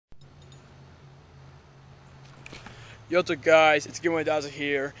Yo, what's up, guys? It's QnA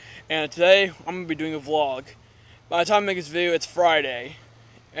here, and today I'm gonna be doing a vlog. By the time I make this video, it's Friday,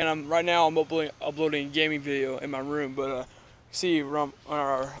 and right now I'm uploading a gaming video in my room. But see, we're on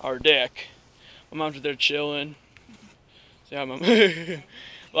our deck. My mom's there chilling. See how mom?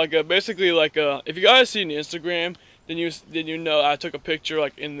 Basically, if you guys see the Instagram, then you know I took a picture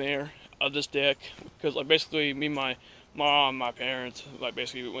in there of this deck because basically me, my mom, my parents,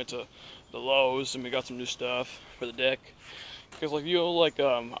 basically we went to the Lowe's and we got some new stuff for the deck because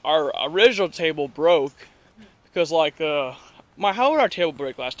our original table broke because how did our table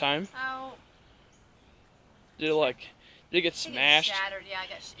break last time? Oh. Did it get smashed? Shattered, yeah, it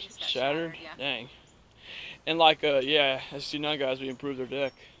just got shattered? Yeah. Dang. And yeah, as you know, guys, we improved our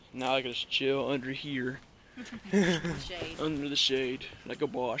deck. Now I can just chill under here. Shade. Under the shade, like a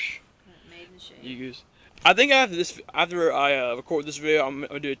boss. Made in the shade. You guys. I think after I record this video, I'm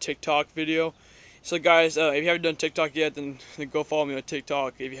gonna do a TikTok video. So guys, if you haven't done TikTok yet, then go follow me on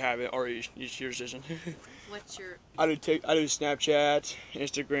TikTok if you haven't, or it's your decision. What's your? I do Snapchat,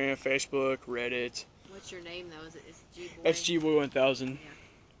 Instagram, Facebook, Reddit. What's your name though? Is it G-Boy? It's G-Boy1000. Yeah.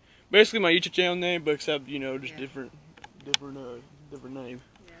 Basically my YouTube channel name, but except just different name.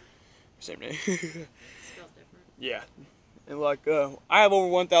 Yeah. Same name. Spelled different. Yeah. And I have over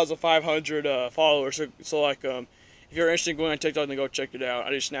 1,500 followers, so if you're interested in going on TikTok, then go check it out.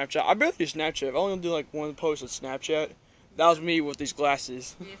 I do Snapchat. I barely do Snapchat. I only do one post on Snapchat. That was me with these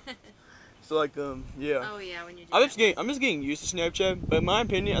glasses. Yeah. So yeah. Oh yeah, when you do I'm just getting used to Snapchat, but in my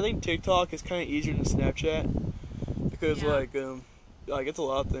opinion, I think TikTok is kind of easier than Snapchat because it's a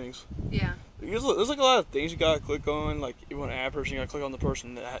lot of things. Yeah. There's a lot of things you gotta click on. If you want to add a person, you gotta click on the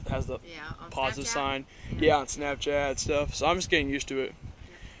person that has the positive Snapchat? sign. Yeah, on Snapchat stuff. So I'm just getting used to it.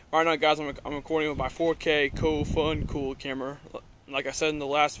 Yeah. Right now, guys, I'm recording with my 4K cool camera. Like I said in the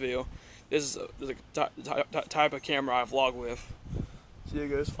last video, this is a type of camera I vlog with. See you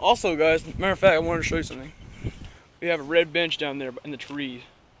guys. Also, guys, matter of fact, I wanted to show you something. We have a red bench down there in the tree.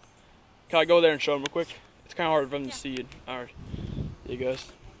 Can I go there and show them real quick? It's kind of hard for them to see it. All right, you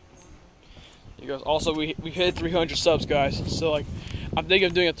guys. Also, we hit 300 subs, guys. So I'm thinking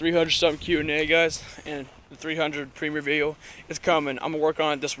of doing a 300 sub Q&A, guys, and the 300 premiere video is coming. I'm gonna work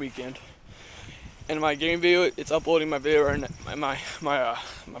on it this weekend. And my game video, it's uploading my video in my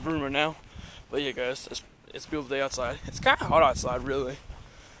room right now. But yeah, guys, it's a beautiful day outside. It's kind of hot outside, really.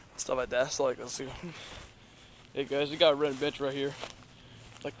 Stuff like that. So let's see. Hey guys, we got a red bench right here.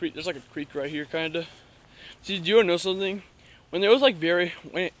 There's a creek right here, kinda. See, do you want to know something? When there was I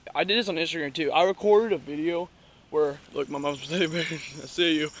did this on Instagram too. I recorded a video where look, my mom's I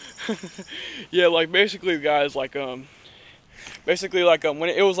see you. Yeah, basically, guys, when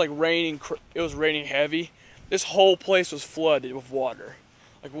it was raining, it was raining heavy. This whole place was flooded with water,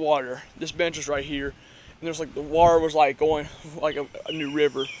 water. This bench was right here, and there's the water was going a new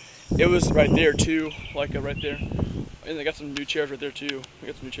river. It was right there too, right there. And they got some new chairs right there too. We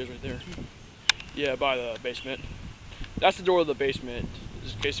got some new chairs right there. Yeah, by the basement. That's the door of the basement,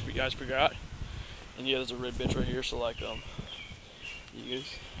 just in case if you guys forgot. And yeah, there's a red bench right here. So you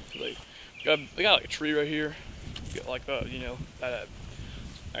guys, we got a tree right here. We got that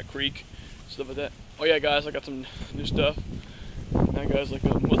creek, stuff like that. Oh yeah, guys, I got some new stuff. Now, guys, let's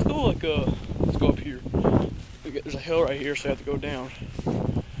go up here. There's a hill right here, so I have to go down.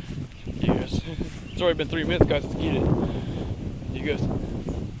 Yes, it's already been 3 minutes, guys. Let's get it. You guys.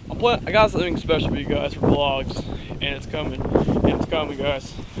 I got something special for you guys for vlogs, and it's coming.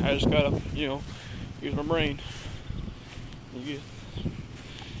 Guys. I just gotta, use my brain. You guys.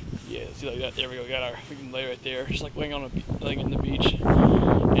 Yeah, see that. There we go. We can lay right there, just laying in the beach,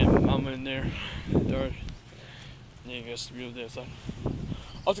 and mama in there. Yeah, you guys, beautiful day outside.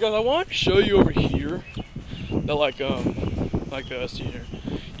 Also, guys, I want to show you over here that see here.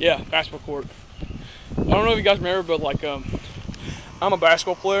 Yeah, basketball court. I don't know if you guys remember, but I'm a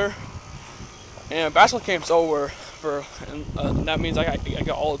basketball player, and basketball camp's over and that means I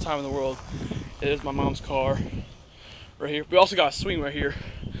got all the time in the world. It is my mom's car right here. We also got a swing right here.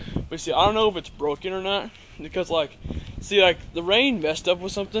 But see, I don't know if it's broken or not because the rain messed up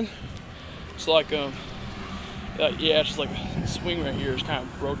with something. So yeah, it's just the swing right here is kind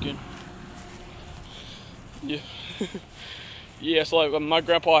of broken. Yeah. Yeah, so my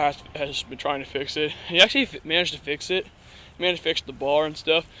grandpa has been trying to fix it. He actually managed to fix it. He managed to fix the bar and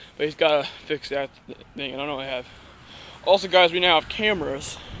stuff, but he's got to fix that thing. I don't know what I have. Also, guys, we now have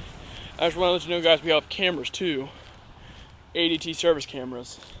cameras. I just want to let you know, guys, we have cameras too. ADT service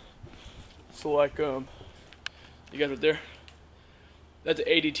cameras. So you guys right there? That's an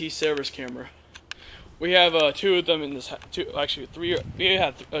ADT service camera. We have 2 of them in this. Actually 3. We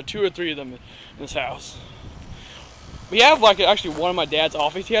have 2 or 3 of them in this house. we have like actually one of my dad's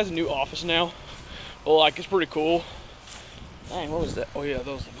office. He has a new office now, but like it's pretty cool. Dang, what was that? Oh yeah,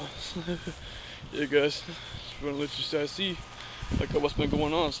 those. Yeah, guys, just wanna let you guys see like what's been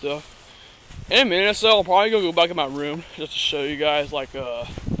going on and stuff. In a minute or so, I'll probably go back in my room just to show you guys like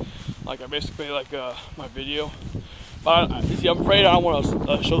basically my video. But see, I'm afraid I don't want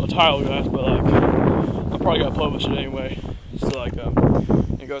to show the title, guys, but like I'm probably gonna publish it anyway. So like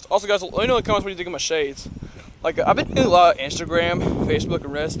it goes. Also, guys, let me know in the comments what you think of my shades. Like I've been doing a lot of Instagram, Facebook,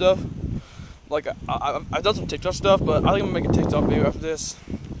 and Reddit stuff. Like I've done some TikTok stuff, but I think I'm gonna make a TikTok video after this.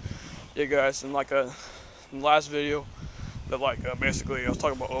 Yeah, guys, and like in the last video, that like basically I was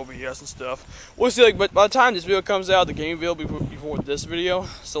talking about OBS and stuff. We'll see. Like, but by the time this video comes out, the game video before this video.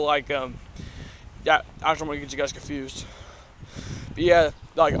 So like yeah, I just don't want to get you guys confused. But yeah,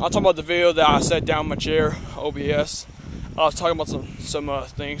 like I'm talking about the video that I sat down in my chair, OBS. I was talking about some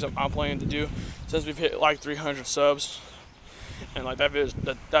things I'm planning to do since we've hit like 300 subs, and like that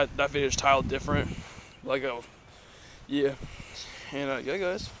video is titled different. Like yeah, and yeah,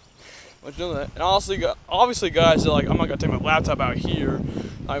 guys. What's doing that? And obviously, guys, like I'm not gonna take my laptop out here.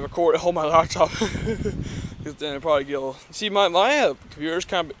 I hold my laptop because then it probably get a little. See, my computer's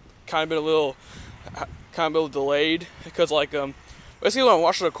kind of been a little delayed because like basically when I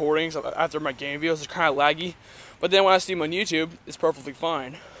watch the recordings after my game videos, it's kind of laggy. But then when I see them on YouTube, it's perfectly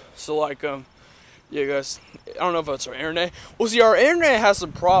fine. So like yeah, guys, I don't know if it's our internet. Well, see, our internet has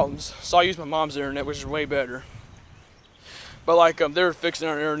some problems, so I use my mom's internet, which is way better. But like they're fixing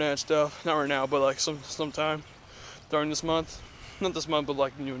our internet and stuff, not right now, but like sometime during this month, not this month, but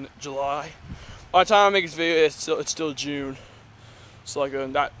like July. By the time I make this video, it's still June. So like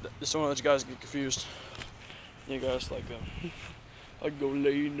that, just don't let you guys get confused. You guys like I go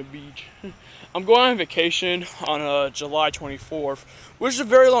lay in the beach. I'm going on vacation on July 24th, which is a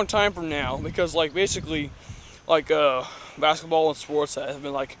very long time from now because like basically like basketball and sports has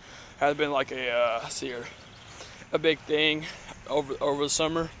been like a big thing over the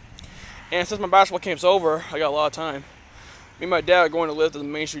summer. And since my basketball camp's over, I got a lot of time. Me and my dad are going to live to the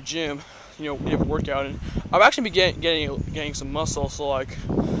Main Street gym, you know, we have a workout, and I've actually been getting some muscle. So like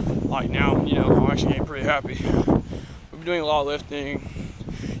now, you know, I'm actually getting pretty happy. We've been doing a lot of lifting.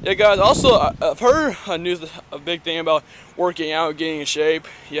 Yeah, guys. Also, I've heard a big thing about working out, getting in shape.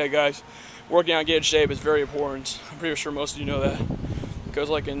 Yeah, guys, working out, getting in shape is very important. I'm pretty sure most of you know that because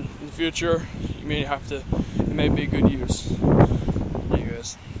like in the future, you may have to. It may be good use. Yeah,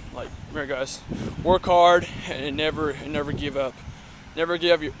 guys. Like, remember, guys, work hard and never give up. Never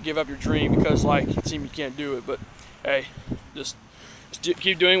give up your dream because like it seems you can't do it. But hey, just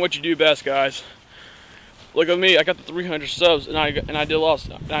keep doing what you do best, guys. Look at me. I got the 300 subs, and I did a lot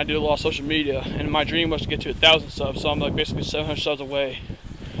of social media. And my dream was to get to 1,000 subs. So I'm like basically 700 subs away.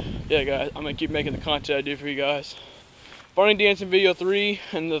 Yeah, guys. I'm gonna keep making the content I do for you guys. Funny Dancing Video 3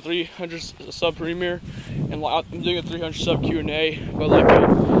 and the 300 sub premiere, and I'm doing a 300 sub QnA. But like,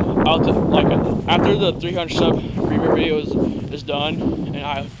 after the 300 sub premiere video is done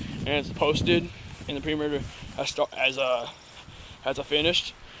and it's posted, and the premiere has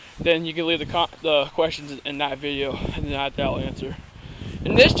finished, then you can leave the questions in that video, and then I'll answer.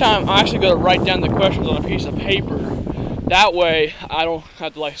 And this time, I'm actually gonna write down the questions on a piece of paper. That way, I don't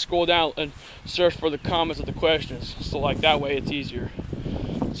have to like scroll down and search for the comments of the questions. So like that way, it's easier.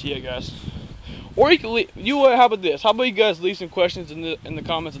 So yeah, guys. Or you can how about this? How about you guys leave some questions in the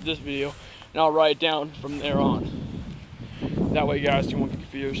comments of this video, and I'll write it down from there on. That way, you guys, you won't get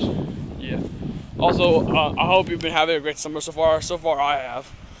confused. Yeah. Also, I hope you've been having a great summer so far. So far, I have.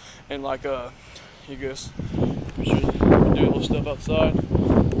 And like, you guys, we should do a little stuff outside.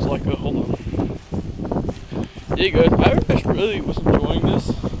 It's like, hold on. Yeah, guys, I really was enjoying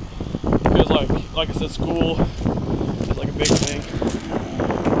this because, like I said, school is like a big thing.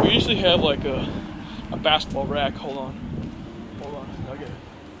 We usually have like a basketball rack. Hold on, okay.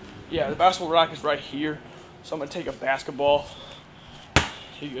 Yeah, the basketball rack is right here, so I'm gonna take a basketball.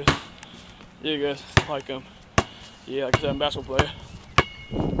 Yeah, guys, like yeah, like I said, I'm a basketball player.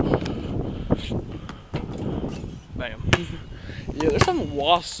 Bam. Yeah, there's some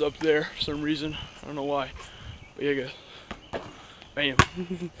wasps up there for some reason. I don't know why. But yeah, guys. Bam.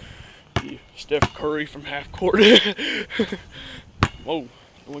 Yeah, Steph Curry from half court. Whoa.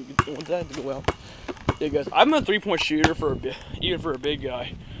 Don't want that to go out. Yeah, guys. I'm a 3-point shooter even for a big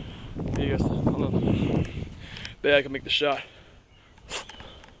guy. Yeah, guys. Hold on. Bet I can make the shot.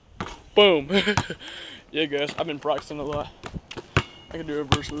 Boom. Yeah, guys. I've been practicing a lot. I can do a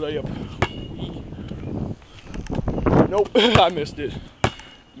reverse layup. Nope, I missed it.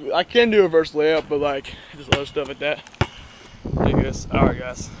 I can do a reverse layup, but like just other stuff like that. Yeah, guys. All right,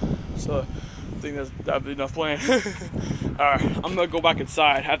 guys. So think that'd be enough playing. Alright, I'm gonna go back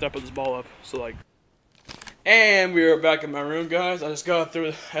inside after I put this ball up. So like, and we are back in my room, guys. I just went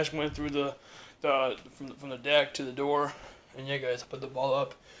through the from the deck to the door, and yeah, guys, I put the ball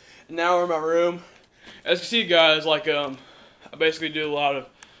up. And now we're in my room. As you can see, guys, like I basically do a lot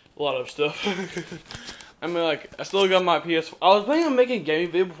of stuff. I mean, like, I still got my PS4. I was planning on making a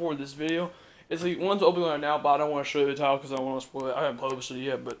gaming video before this video. It's like one's open right now, but I don't want to show you the title because I don't want to spoil it. I haven't published it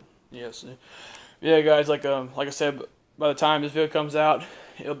yet, but yes, yeah, guys. Like I said, by the time this video comes out,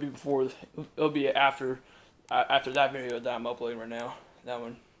 it'll be after that video that I'm uploading right now. That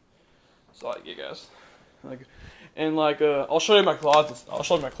one. So like, yeah, guys. Like, and like, I'll show you my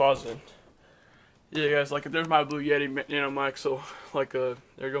closet. Yeah, guys. Like, there's my Blue Yeti Nano mic. So like, there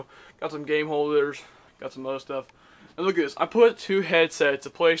you go. Got some game holders. Got some other stuff. And look at this. I put two headsets, a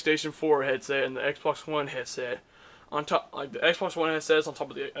PlayStation 4 headset and the Xbox One headset on top. Like the Xbox One headset is on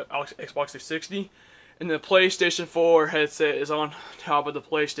top of the Xbox 360, and the PlayStation 4 headset is on top of the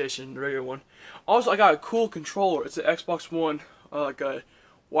PlayStation, the regular one. Also, I got a cool controller. It's an Xbox One, like a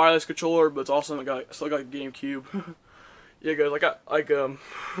wireless controller, but it's also still got a GameCube. Yeah, guys.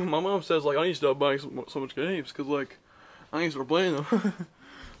 My mom says like I need to stop buying so much games because like I need to start playing them.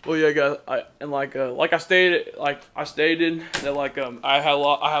 Well, yeah, guys, I stated that like I have a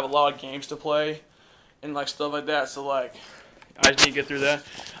lot of games to play, and like stuff like that. So like, I just need to get through that.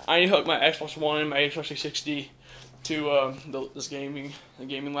 I need to hook my Xbox One and my Xbox 360 to the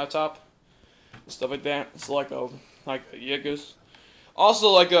gaming laptop, and stuff like that. So like yeah, guys. Also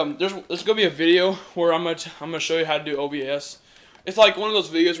like there's gonna be a video where I'm gonna show you how to do OBS. It's like one of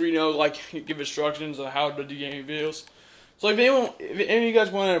those videos where like you give instructions on how to do gaming videos. So if any of you guys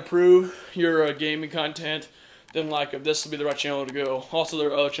want to improve your gaming content, then like this will be the right channel to go. Also, there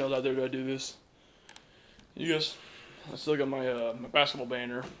are other channels out there that do this. You guys, I still got my my basketball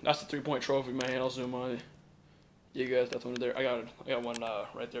banner. That's the 3-point trophy, man. I'll zoom on it. You guys, that's one there. I got one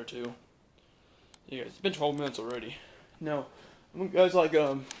right there too. You guys, it's been 12 minutes already. No, guys, like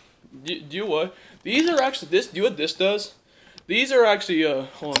do what? These are actually do what this does. These are actually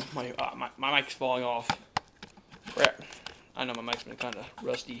hold on, my mic's falling off. Crap. I know my mic's been kind of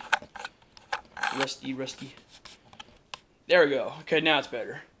rusty. There we go. Okay, now it's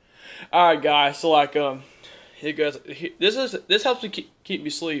better. Alright, guys. So, like, hey, guys, this helps me keep me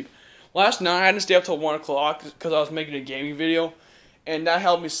asleep. Last night, I had to stay up till 1 o'clock because I was making a gaming video. And that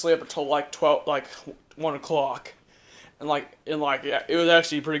helped me sleep until, like, 1 o'clock. And, yeah, it was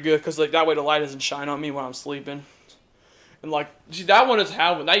actually pretty good because, like, that way the light doesn't shine on me when I'm sleeping. And like, see, that one doesn't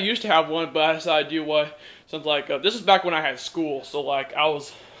have one. I used to have one, but I decided to do what? Since like, this is back when I had school, so like, I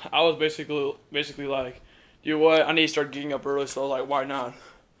was basically like, you know what? I need to start getting up early, so I was like, why not?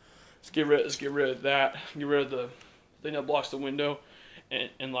 Let's get rid of that. Get rid of the thing that blocks the window,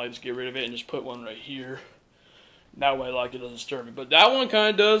 and like, just get rid of it and just put one right here. That way, like, it doesn't disturb me. But that one kind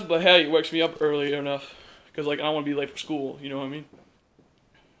of does. But hey, it wakes me up early enough because like I don't want to be late for school. You know what I mean?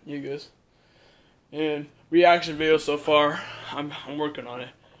 You guys. And reaction videos so far, I'm working on it.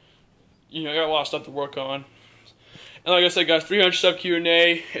 You know, I got a lot of stuff to work on. And like I said, guys, 300 sub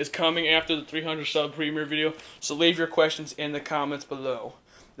Q&A is coming after the 300 sub premiere video. So leave your questions in the comments below.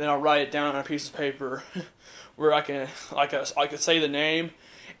 Then I'll write it down on a piece of paper where I can say the name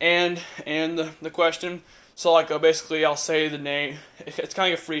and the question. So like basically I'll say the name. It's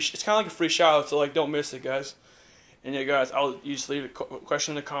kind of like a free shout out. So like don't miss it, guys. And yeah, guys, you just leave a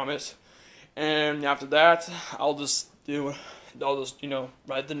question in the comments. And after that, I'll just you know,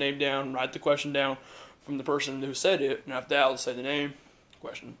 write the name down, write the question down from the person who said it, and after that, I'll say the name,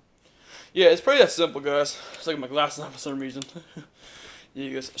 question. Yeah, it's pretty that simple, guys. It's like my glasses on for some reason.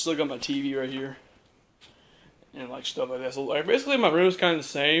 Yeah, guys, I still got my TV right here, and like stuff like that. So like basically, my room is kind of the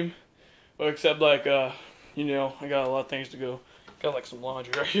same, but except like you know, I got a lot of things to go. Got like some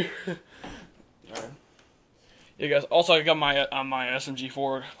laundry right here. All right. Yeah, guys. Also, I got my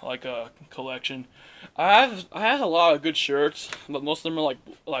SMG4 like collection. I have a lot of good shirts, but most of them are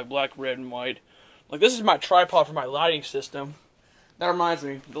like black, red, and white. Like this is my tripod for my lighting system. That reminds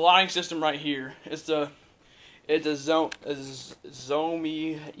me, the lighting system right here. It's a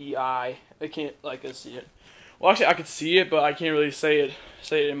Zomi EI. I can't see it. Well, actually, I can see it, but I can't really say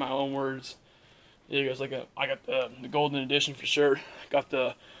it in my own words. Yeah, guys. I got the golden edition for shirt. Got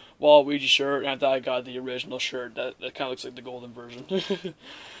the Waluigi shirt, and I thought I got the original shirt that kind of looks like the golden version.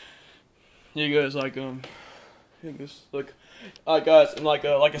 You guys guys, and like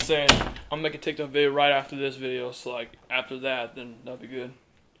I said, I'm making a TikTok video right after this video, so like after that, then that'll be good.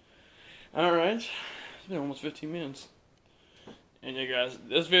 All right, it's been almost 15 minutes, and yeah, guys,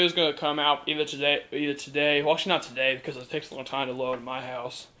 this video is gonna come out either today. Well, actually not today because it takes a long time to load in my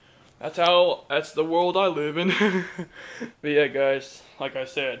house. That's the world I live in. But yeah, guys, like I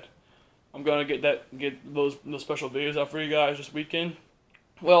said, I'm gonna get those special videos out for you guys this weekend.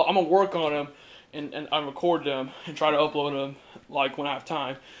 Well, I'm gonna work on them and I record them and try to upload them like when I have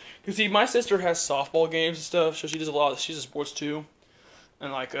time. Cause see, my sister has softball games and stuff, so she does a lot. She's in sports too,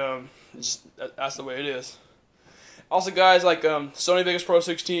 and like that's the way it is. Also, guys, like Sony Vegas Pro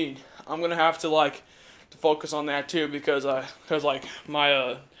 16, I'm gonna have to to focus on that too because like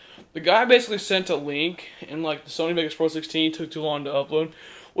my the guy basically sent a link and like the Sony Vegas Pro 16 took too long to upload.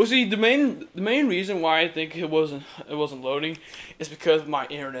 Well, see, the main reason why I think it wasn't loading is because of my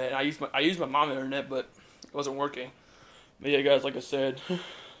internet. I used my mom's internet, but it wasn't working. But yeah, guys, like I said,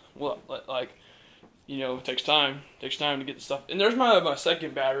 well, like you know, it takes time. It takes time to get the stuff. And there's my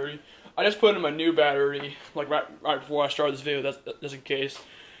second battery. I just put in my new battery like right before I started this video. That's just in case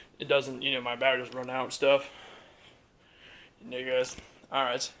it doesn't, you know, my battery doesn't run out and stuff. And there you guys. All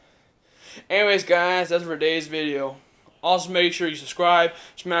right. Anyways, guys, that's for today's video. Also, make sure you subscribe,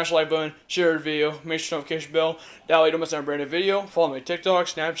 smash the like button, share the video, make sure notification bell. That way you don't miss out on a brand new video. Follow me on TikTok,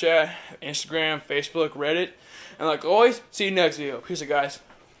 Snapchat, Instagram, Facebook, Reddit. And like always, see you next video. Peace out, guys.